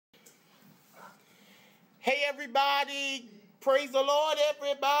Hey everybody, praise the Lord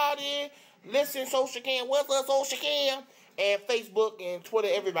everybody. Listen, Social Cam, what's up Social Cam? And Facebook and Twitter,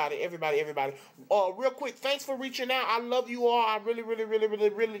 everybody. Real quick, thanks for reaching out. I love you all. I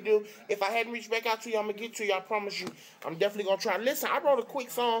really do. If I hadn't reached back out to you, I'm gonna get to you. I promise you. I'm definitely gonna try. Listen, I wrote a quick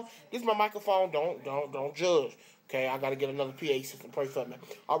song. This is my microphone. Don't judge. Okay, I gotta get another PA system. Pray for me.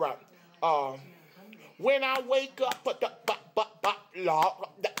 All right. When I wake up,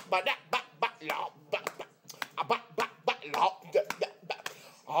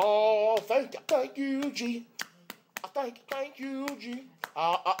 oh, thank you, G. Thank you, G.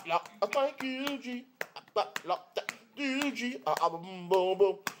 Thank you, G. You, G. Boom,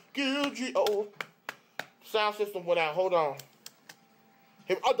 boom. You, G. Oh, sound system went out. Hold on.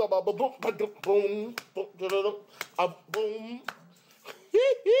 Here, boom, boom.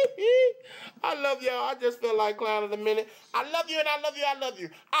 I love y'all. I just feel like clowning a minute. I love you and I love you. I love you.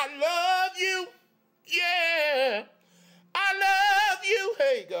 I love you. Yeah. I love you.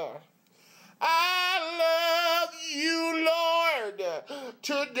 Hey, God. I love you, Lord,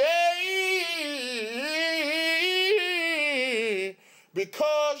 today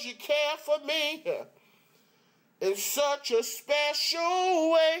because you care for me in such a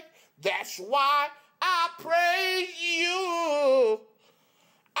special way. That's why I praise you.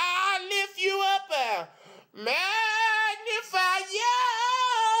 I lift you up, magnify your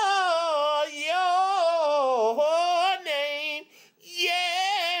name.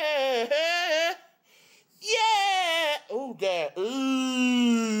 Yeah. Oh, Dad.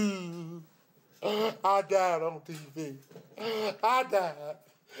 Ooh. I died on TV. I died.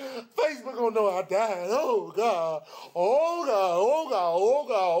 Facebook don't know I died. Oh, God. Oh, God. Oh, God. Oh,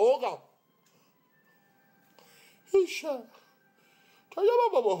 God. Oh, God. He shot. I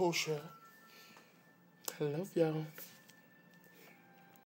love y'all.